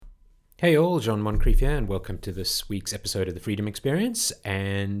Hey all, John Moncrief here, and welcome to this week's episode of the Freedom Experience.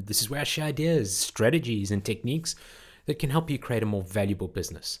 And this is where I share ideas, strategies, and techniques that can help you create a more valuable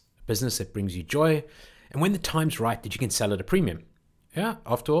business. A business that brings you joy, and when the time's right, that you can sell at a premium. Yeah,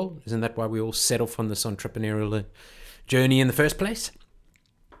 after all, isn't that why we all set off on this entrepreneurial journey in the first place?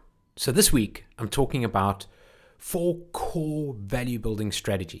 So this week, I'm talking about 4 core value building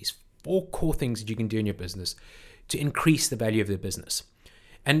strategies, 4 core things that you can do in your business to increase the value of the business.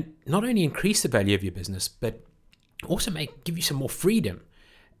 And not only increase the value of your business, but also give you some more freedom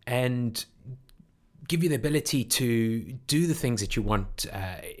and give you the ability to do the things that you want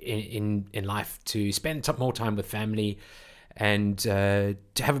in life, to spend more time with family, and to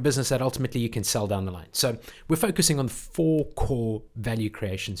have a business that ultimately you can sell down the line. So we're focusing on 4 core value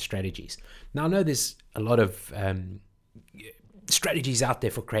creation strategies. Now, I know there's a lot of strategies out there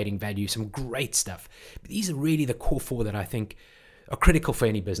for creating value, some great stuff. But these are really the core 4 that I think are critical for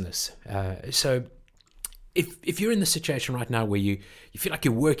any business. So if you're in the situation right now where you feel like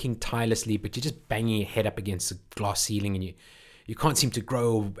you're working tirelessly, but you're just banging your head up against a glass ceiling and you can't seem to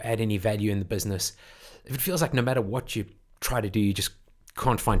grow or add any value in the business, if it feels like no matter what you try to do, you just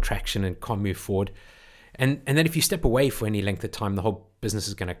can't find traction and can't move forward, and then if you step away for any length of time, the whole business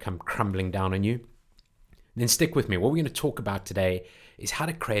is going to come crumbling down on you, then stick with me. What we're going to talk about today is how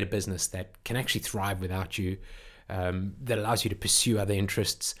to create a business that can actually thrive without you, that allows you to pursue other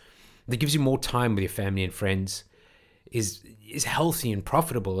interests, that gives you more time with your family and friends, is healthy and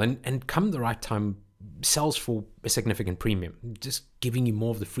profitable, and come the right time, sells for a significant premium, just giving you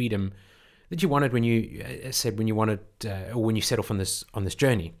more of the freedom that you wanted when you or when you set off on this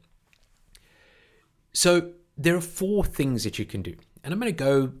journey. So there are 4 things that you can do, and I'm going to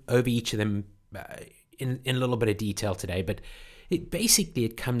go over each of them in a little bit of detail today. But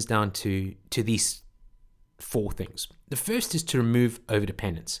it comes down to these 4 things. The first is to remove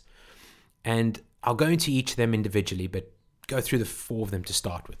overdependence. And I'll go into each of them individually, but go through the 4 of them to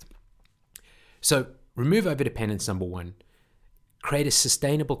start with. So remove overdependence, number 1. Create a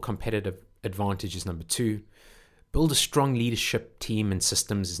sustainable competitive advantage is number 2. Build a strong leadership team and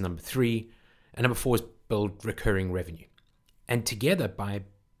systems is number 3. And number 4 is build recurring revenue. And together, by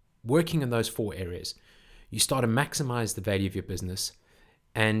working in those 4 areas, you start to maximize the value of your business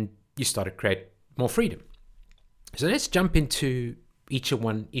and you start to create more freedom. So let's jump into each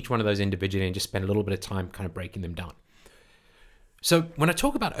one of those individually and just spend a little bit of time kind of breaking them down. So when I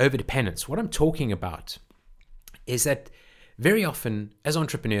talk about overdependence, what I'm talking about is that very often as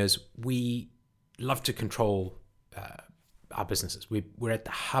entrepreneurs, we love to control our businesses. We're at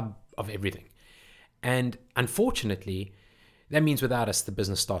the hub of everything. And unfortunately, that means without us, the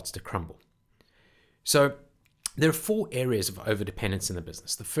business starts to crumble. So there are 4 areas of overdependence in the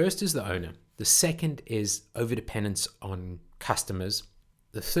business. The first is the owner. The second is overdependence on customers.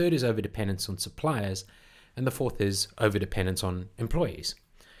 The third is overdependence on suppliers. And the fourth is overdependence on employees.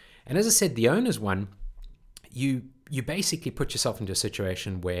 And as I said, the owner's one, you basically put yourself into a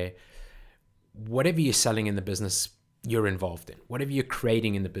situation where whatever you're selling in the business, you're involved in. Whatever you're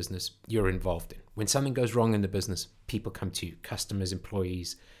creating in the business, you're involved in. When something goes wrong in the business, people come to you, customers,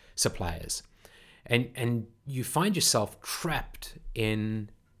 employees, suppliers. And you find yourself trapped in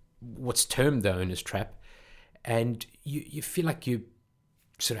what's termed the owner's trap, and you feel like you're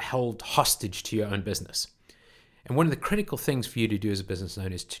sort of held hostage to your own business. And one of the critical things for you to do as a business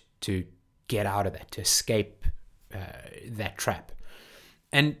owner is to get out of that, to escape that trap.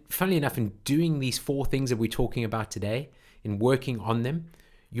 And funnily enough, in doing these 4 things that we're talking about today, in working on them,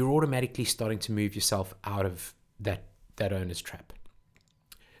 you're automatically starting to move yourself out of that owner's trap.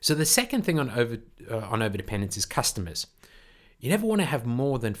 So the second thing on overdependence is customers. You never want to have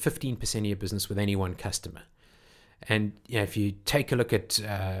more than 15% of your business with any one customer. And if you take a look at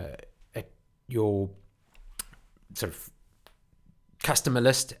your sort of customer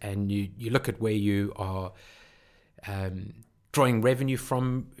list and you look at where you are drawing revenue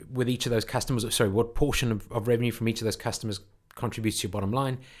from with each of those customers, what portion of revenue from each of those customers contributes to your bottom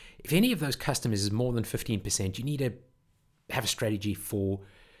line. If any of those customers is more than 15%, you need to have a strategy for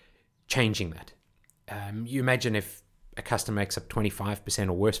changing that. You imagine if a customer makes up 25%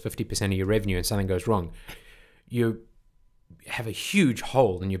 or worse, 50% of your revenue and something goes wrong, you have a huge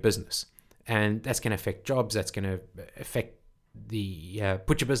hole in your business. And that's going to affect jobs. That's going to affect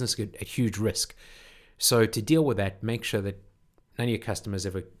put your business at a huge risk. So to deal with that, make sure that none of your customers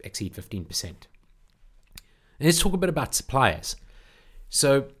ever exceed 15%. And let's talk a bit about suppliers.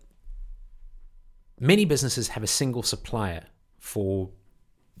 So many businesses have a single supplier for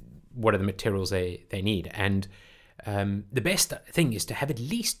what are the materials they need. And the best thing is to have at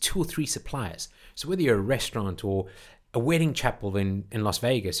least 2 or 3 suppliers. So whether you're a restaurant or a wedding chapel in Las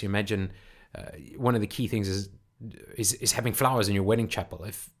Vegas. You imagine one of the key things is having flowers in your wedding chapel.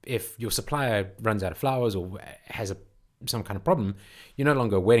 If your supplier runs out of flowers or has some kind of problem, you're no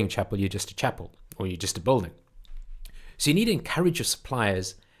longer a wedding chapel, you're just a chapel, or you're just a building. So you need to encourage your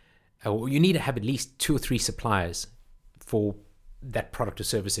suppliers, or you need to have at least 2 or 3 suppliers for that product or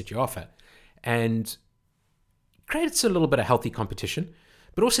service that you offer. And creates a little bit of healthy competition,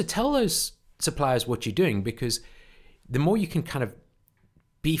 but also tell those suppliers what you're doing, because the more you can kind of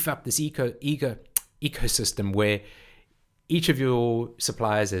beef up this ecosystem where each of your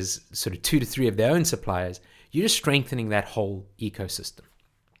suppliers has sort of 2 to 3 of their own suppliers, you're just strengthening that whole ecosystem.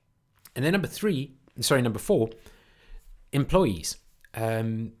 And then number 4, employees.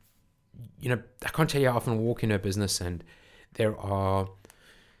 I can't tell you how often I walk into a business and there's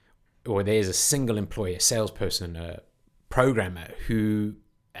a single employee, a salesperson, a programmer who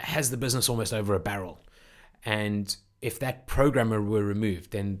has the business almost over a barrel. And if that programmer were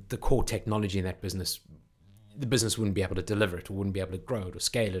removed, then the core technology in that business, the business wouldn't be able to deliver it, or wouldn't be able to grow it or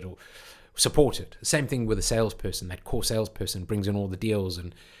scale it or support it. Same thing with a salesperson. That core salesperson brings in all the deals,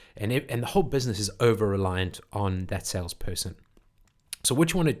 and the whole business is over-reliant on that salesperson. So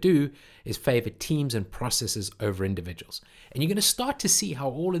what you want to do is favor teams and processes over individuals. And you're going to start to see how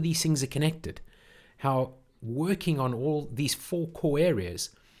all of these things are connected, how working on all these 4 core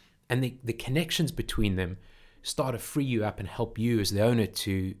areas and the connections between them start to free you up and help you as the owner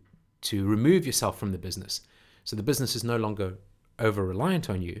to remove yourself from the business. So the business is no longer over-reliant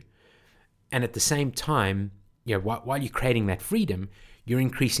on you. And at the same time, while you're creating that freedom, you're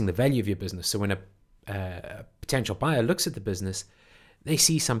increasing the value of your business. So when a potential buyer looks at the business, they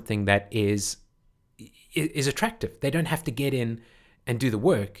see something that is attractive. They don't have to get in and do the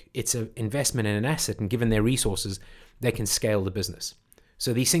work. It's an investment in an asset, and given their resources, they can scale the business.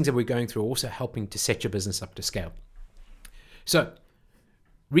 So these things that we're going through are also helping to set your business up to scale. So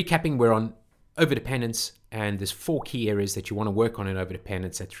recapping, we're on overdependence, and there's 4 key areas that you want to work on in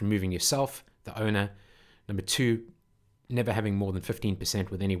overdependence. That's removing yourself, the owner. Number 2, never having more than 15%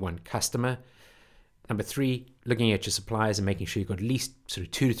 with any one customer. Number 3, looking at your suppliers and making sure you've got at least sort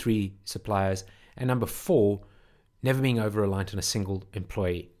of 2 to 3 suppliers. And number 4, never being over-reliant on a single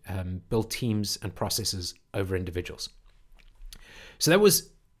employee. Build teams and processes over individuals. So that was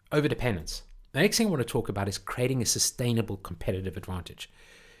overdependence. The next thing I want to talk about is creating a sustainable competitive advantage.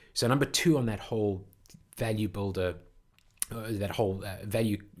 So number 2 on that whole value builder,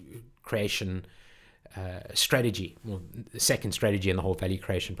 value creation strategy, well, the second strategy in the whole value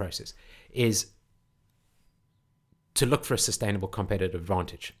creation process, is to look for a sustainable competitive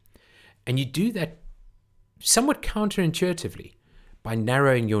advantage. And you do that somewhat counterintuitively by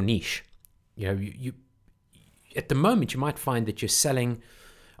narrowing your niche. You at the moment, you might find that you're selling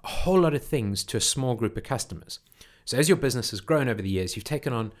a whole lot of things to a small group of customers. So as your business has grown over the years, you've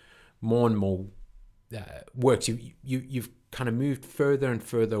taken on more and more works. You've kind of moved further and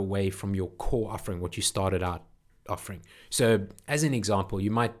further away from your core offering, what you started out offering. So as an example,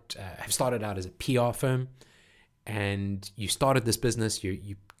 you might have started out as a PR firm, and you started this business.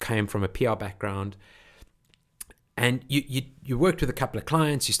 You came from a PR background, and you worked with a couple of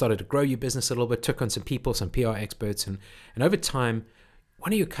clients. You started to grow your business a little bit, took on some people, some PR experts, and over time,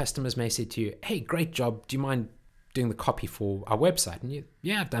 one of your customers may say to you, "Hey, great job. Do you mind doing the copy for our website?" And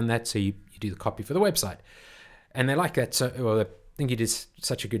yeah, I've done that. So you do the copy for the website, and they like that. So, well, they think you did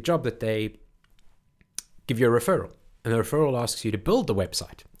such a good job that they give you a referral, and the referral asks you to build the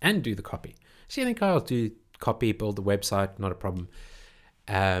website and do the copy. So you think, I'll do copy, build the website, not a problem.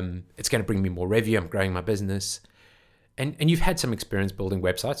 It's going to bring me more revenue. I'm growing my business. And you've had some experience building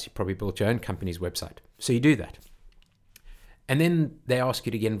websites. You probably built your own company's website. So you do that. And then they ask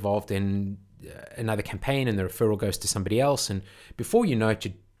you to get involved in another campaign, and the referral goes to somebody else. And before you know it,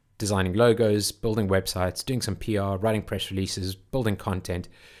 you're designing logos, building websites, doing some PR, writing press releases, building content.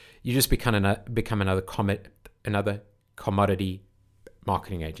 You just become another commodity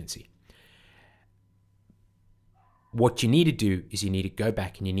marketing agency. What you need to do is you need to go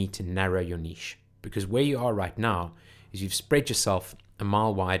back and you need to narrow your niche, because where you are right now is you've spread yourself a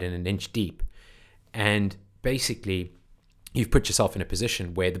mile wide and an inch deep, and basically you've put yourself in a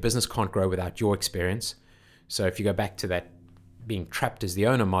position where the business can't grow without your experience. So if you go back to that being trapped as the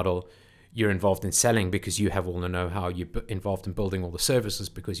owner model, you're involved in selling because you have all the know-how, you're involved in building all the services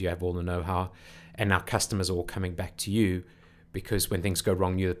because you have all the know-how, and now customers are all coming back to you because when things go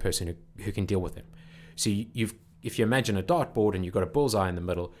wrong, you're the person who can deal with them. So if you imagine a dartboard and you've got a bullseye in the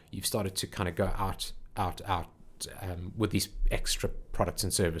middle, you've started to kind of go out with these extra products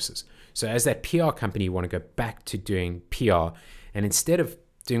and services. So as that PR company, you want to go back to doing PR, and instead of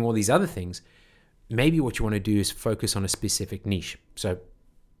doing all these other things, maybe what you want to do is focus on a specific niche. So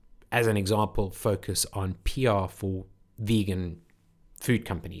as an example, focus on PR for vegan food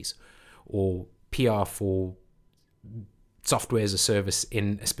companies, or PR for software as a service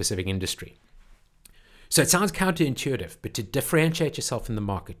in a specific industry. So it sounds counterintuitive, but to differentiate yourself in the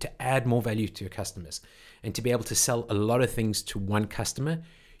market, to add more value to your customers, and to be able to sell a lot of things to one customer,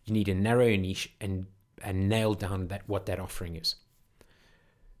 you need to narrow your niche and nail down what that offering is.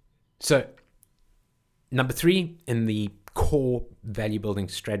 So number 3 in the core value building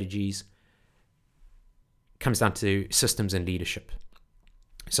strategies comes down to systems and leadership.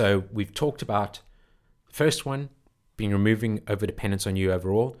 So we've talked about the first one being removing over dependence on you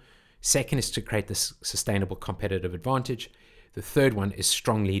overall. Second is to create this sustainable competitive advantage. The third one is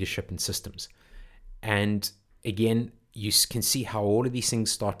strong leadership and systems. And again, you can see how all of these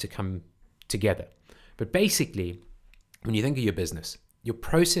things start to come together. But basically, when you think of your business, your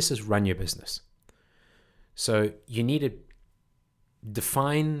processes run your business. So you need to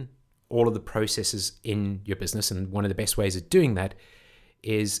define all of the processes in your business. And one of the best ways of doing that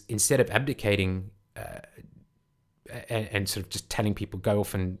is, instead of abdicating and sort of just telling people go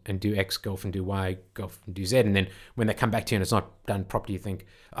off and do X, go off and do Y, go off and do Z, and then when they come back to you and it's not done properly, you think,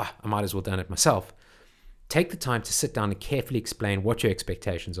 I might as well done it myself. Take the time to sit down and carefully explain what your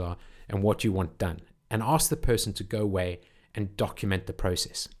expectations are and what you want done, and ask the person to go away and document the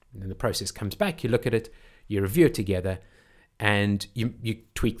process. And then the process comes back, you look at it, you review it together, and you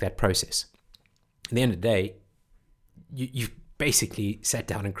tweak that process. At the end of the day, you've basically sat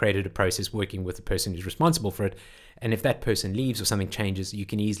down and created a process working with the person who's responsible for it. And if that person leaves or something changes, you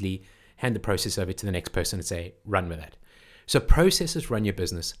can easily hand the process over to the next person and say, run with that. So processes run your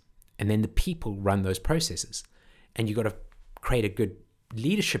business, and then the people run those processes. And you've got to create a good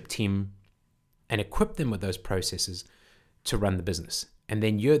leadership team and equip them with those processes to run the business. And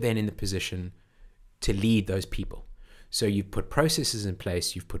then you're then in the position to lead those people. So you've put processes in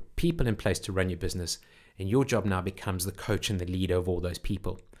place, you've put people in place to run your business, and your job now becomes the coach and the leader of all those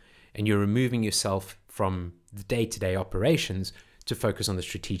people. And you're removing yourself from the day-to-day operations to focus on the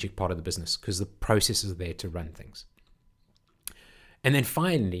strategic part of the business, because the processes are there to run things. And then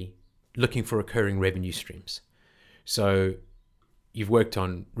finally, looking for recurring revenue streams. So you've worked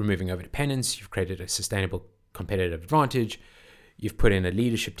on removing overdependence, you've created a sustainable competitive advantage, you've put in a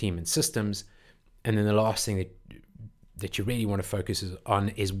leadership team and systems, and then the last thing that you really want to focus on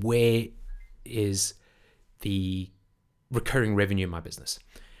is, where is the recurring revenue in my business?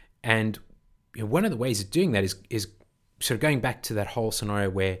 And one of the ways of doing that is sort of going back to that whole scenario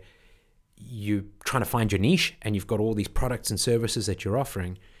where you're trying to find your niche and you've got all these products and services that you're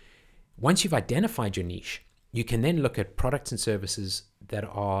offering. Once you've identified your niche, you can then look at products and services that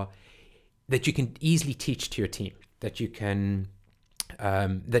you can easily teach to your team, that you can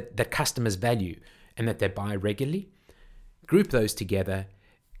that customers value and that they buy regularly. Group those together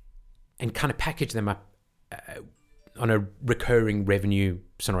and kind of package them up on a recurring revenue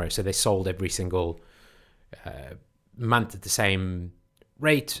scenario. So they're sold every single month at the same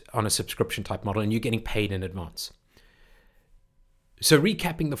rate on a subscription type model, and you're getting paid in advance. So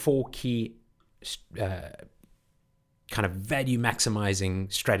recapping the 4 key kind of value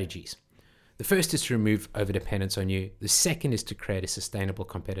maximizing strategies. The first is to remove overdependence on you. The second is to create a sustainable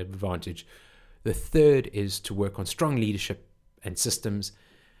competitive advantage. The third is to work on strong leadership and systems.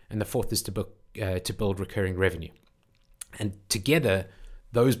 And the fourth is to build recurring revenue. And together,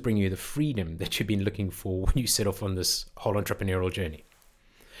 those bring you the freedom that you've been looking for when you set off on this whole entrepreneurial journey.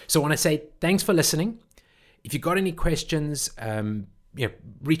 So I want to say thanks for listening. If you've got any questions,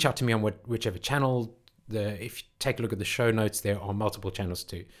 reach out to me on whichever channel. If you take a look at the show notes, there are multiple channels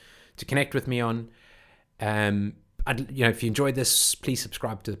to connect with me on. If you enjoyed this, please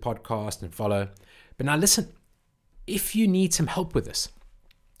subscribe to the podcast and follow. But now listen, if you need some help with this,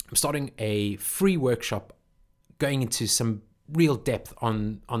 I'm starting a free workshop going into some real depth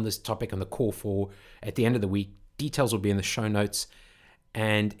on this topic on the Core 4 at the end of the week. Details will be in the show notes.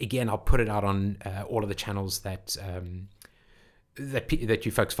 And again, I'll put it out on all of the channels that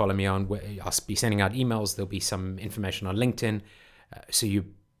you folks follow me on. I'll be sending out emails. There'll be some information on LinkedIn. So you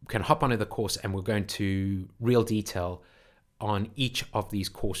can hop onto the course, and we'll go into real detail on each of these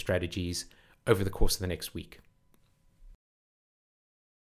core strategies over the course of the next week.